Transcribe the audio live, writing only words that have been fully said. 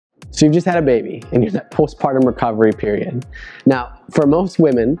So you've just had a baby and you're in that postpartum recovery period. Now, for most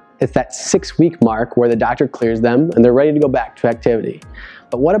women, it's that 6-week mark where the doctor clears them and they're ready to go back to activity.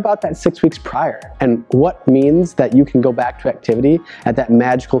 But what about that 6 weeks prior? And what means that you can go back to activity at that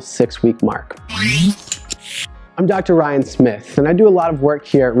magical 6-week mark? I'm Dr. Ryan Smith, and I do a lot of work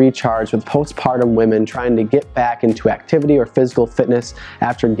here at Recharge with postpartum women trying to get back into activity or physical fitness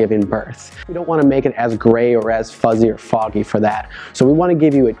after giving birth. We don't want to make it as gray or as fuzzy or foggy for that. So we want to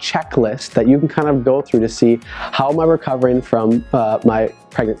give you a checklist that you can kind of go through to see how am I recovering from my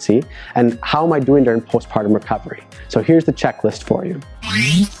pregnancy and how am I doing during postpartum recovery. So here's the checklist for you.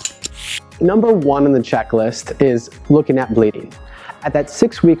 Number 1 on the checklist is looking at bleeding. At that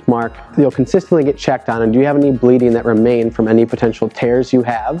 6-week mark, you'll consistently get checked on, and do you have any bleeding that remain from any potential tears you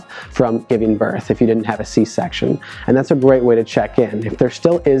have from giving birth if you didn't have a C-section? And that's a great way to check in. If there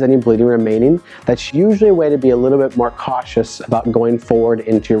still is any bleeding remaining, that's usually a way to be a little bit more cautious about going forward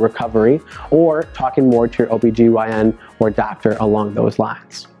into your recovery or talking more to your OBGYN or doctor along those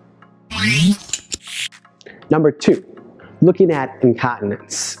lines. Number 2. Looking at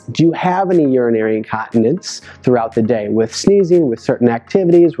incontinence. Do you have any urinary incontinence throughout the day with sneezing, with certain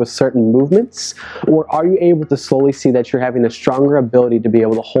activities, with certain movements? Or are you able to slowly see that you're having a stronger ability to be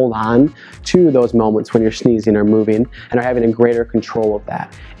able to hold on to those moments when you're sneezing or moving and are having a greater control of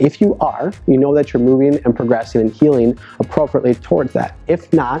that? If you are, you know that you're moving and progressing and healing appropriately towards that.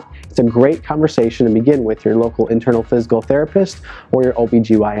 If not, it's a great conversation to begin with your local internal physical therapist or your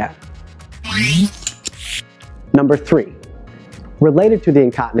OBGYN. Number 3. Related to the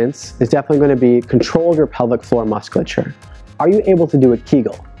incontinence is definitely going to be control of your pelvic floor musculature. Are you able to do a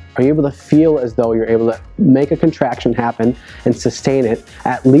Kegel? Are you able to feel as though you're able to make a contraction happen and sustain it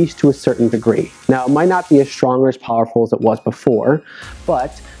at least to a certain degree? Now, it might not be as strong or as powerful as it was before,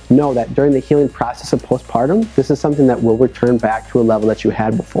 but know that during the healing process of postpartum, this is something that will return back to a level that you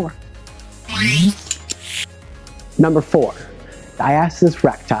had before. Number 4. Diastasis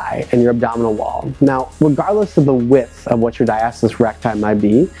recti and your abdominal wall. Now, regardless of the width of what your diastasis recti might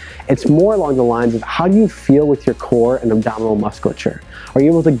be, it's more along the lines of how do you feel with your core and abdominal musculature? Are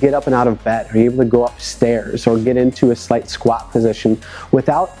you able to get up and out of bed? Are you able to go upstairs or get into a slight squat position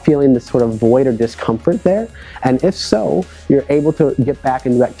without feeling this sort of void or discomfort there? And if so, you're able to get back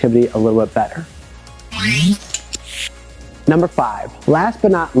into activity a little bit better. Number 5, last but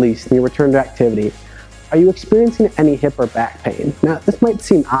not least, in your return to activity, are you experiencing any hip or back pain? Now, this might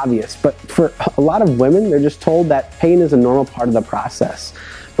seem obvious, but for a lot of women, they're just told that pain is a normal part of the process.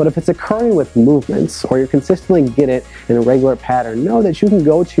 But if it's occurring with movements or you're consistently getting it in a regular pattern, know that you can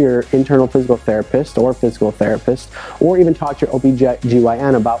go to your internal physical therapist or physical therapist or even talk to your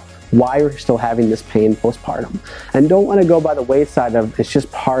OBGYN about why you're still having this pain postpartum. And don't want to go by the wayside of it's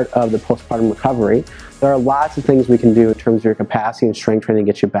just part of the postpartum recovery. There are lots of things we can do in terms of your capacity and strength training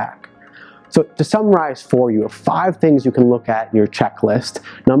to get you back. So to summarize for you, 5 things you can look at in your checklist.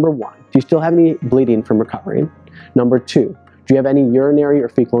 Number 1, do you still have any bleeding from recovering? Number 2, do you have any urinary or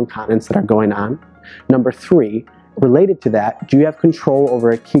fecal incontinence that are going on? Number 3, related to that, do you have control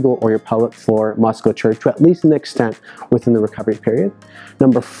over a Kegel or your pelvic floor musculature to at least an extent within the recovery period?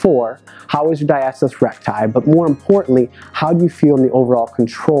 Number 4, how is your diastasis recti? But more importantly, how do you feel in the overall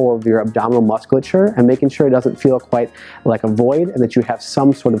control of your abdominal musculature and making sure it doesn't feel quite like a void and that you have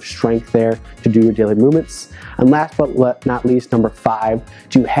some sort of strength there to do your daily movements? And last but not least, number 5,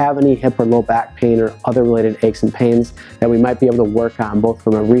 do you have any hip or low back pain or other related aches and pains that we might be able to work on both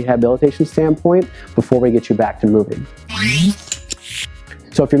from a rehabilitation standpoint before we get you back to moving?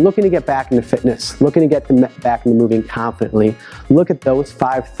 So if you're looking to get back into fitness, looking to get back into moving confidently, look at those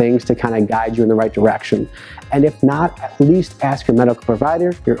 5 things to kind of guide you in the right direction. And if not, at least ask your medical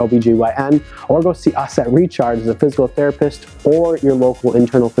provider, your OBGYN, or go see us at Recharge as a physical therapist or your local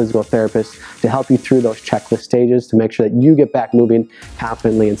internal physical therapist to help you through those checklist stages to make sure that you get back moving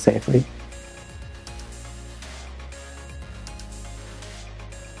confidently and safely.